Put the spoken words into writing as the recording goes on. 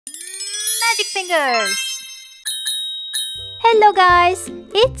Magic Fingers! Hello guys,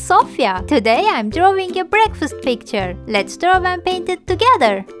 it's Sophia. Today I'm drawing a breakfast picture. Let's draw and paint it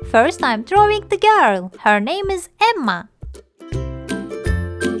together. First I'm drawing the girl. Her name is Emma.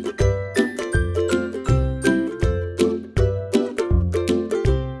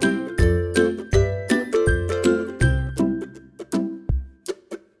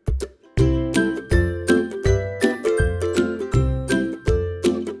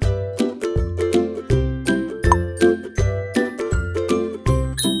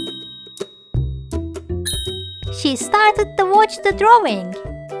 She started to watch the drawing.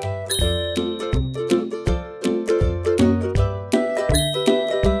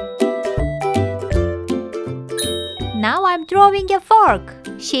 Now I'm drawing a fork.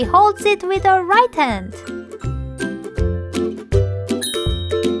 She holds it with her right hand.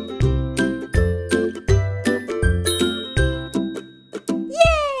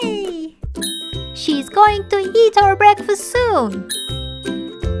 Yay! She's going to eat her breakfast soon.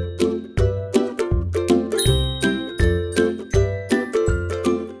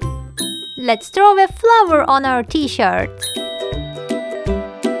 Let's draw a flower on our t-shirt.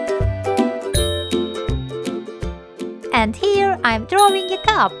 And here I'm drawing a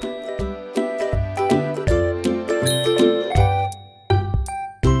cup.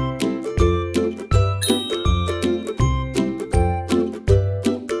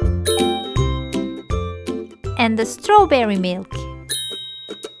 And the strawberry milk.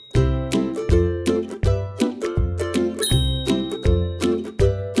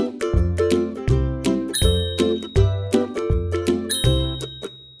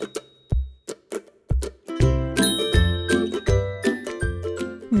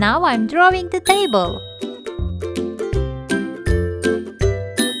 Now I'm drawing the table.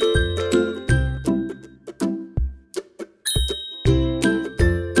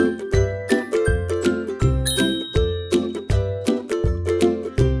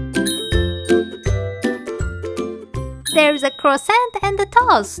 There's a croissant and a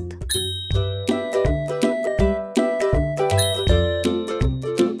toast.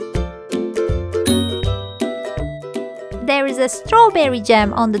 There is a strawberry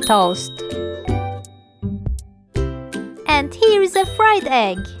jam on the toast. And here is a fried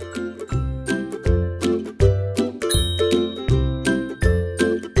egg.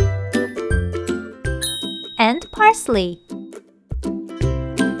 And parsley.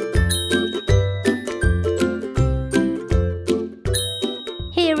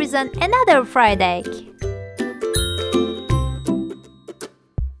 Here is another fried egg.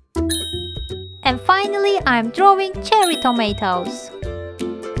 And finally, I'm drawing cherry tomatoes.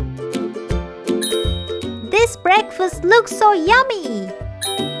 This breakfast looks so yummy!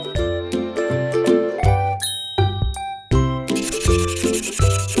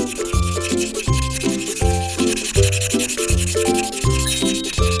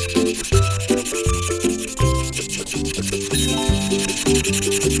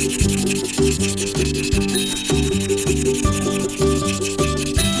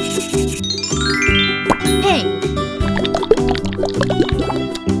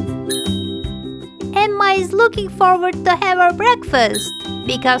 Emma is looking forward to have her breakfast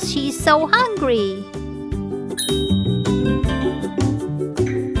because she's so hungry.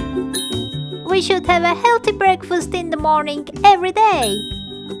 We should have a healthy breakfast in the morning every day.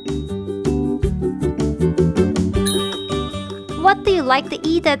 What do you like to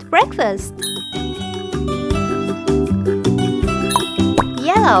eat at breakfast?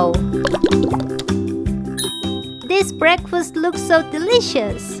 Yellow. This breakfast looks so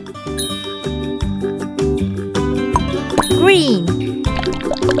delicious. Green.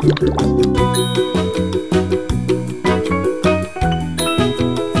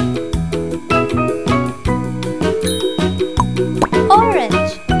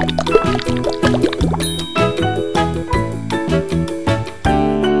 Orange.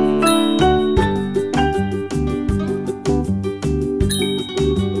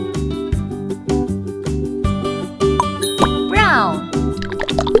 Brown.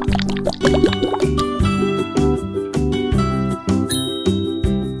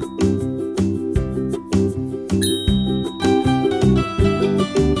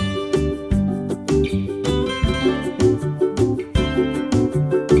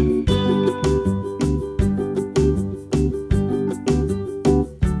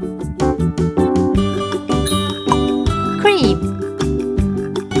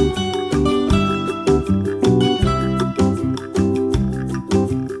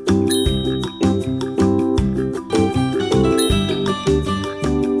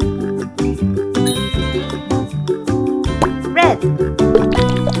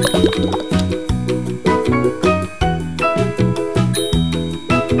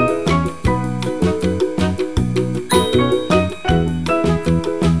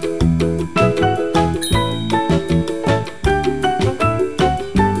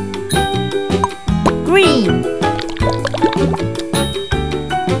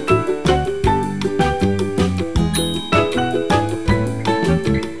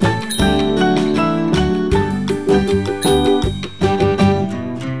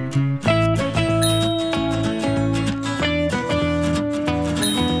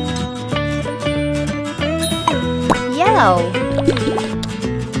 Yellow.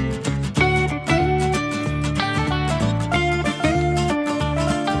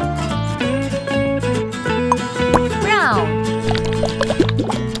 Brown.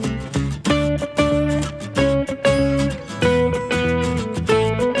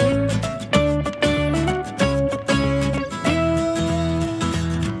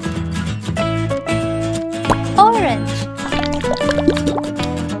 Orange.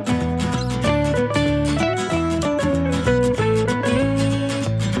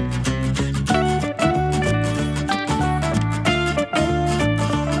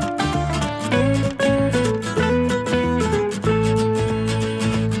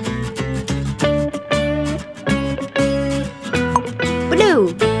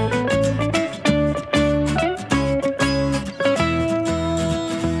 Blue.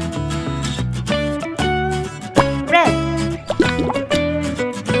 Red.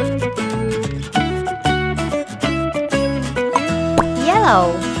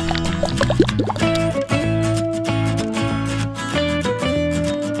 Yellow.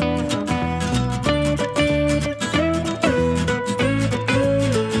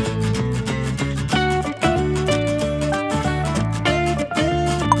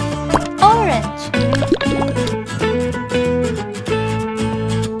 Orange.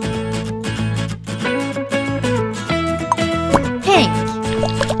 Pink.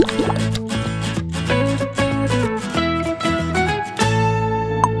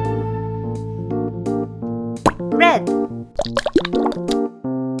 Red.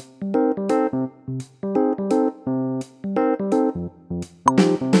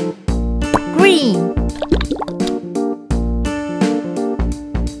 Green.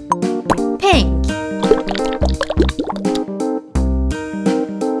 Pink.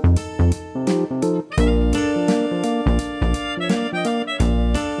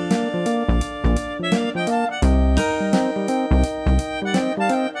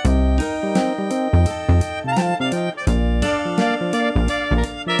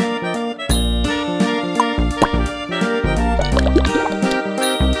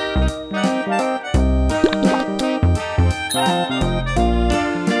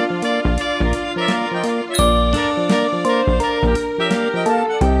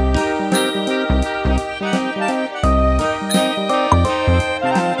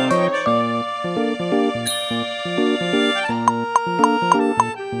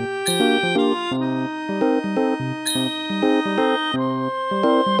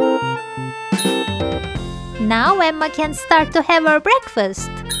 Now Emma can start to have her breakfast.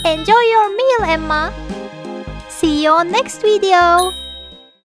 Enjoy your meal, Emma. See you on next video.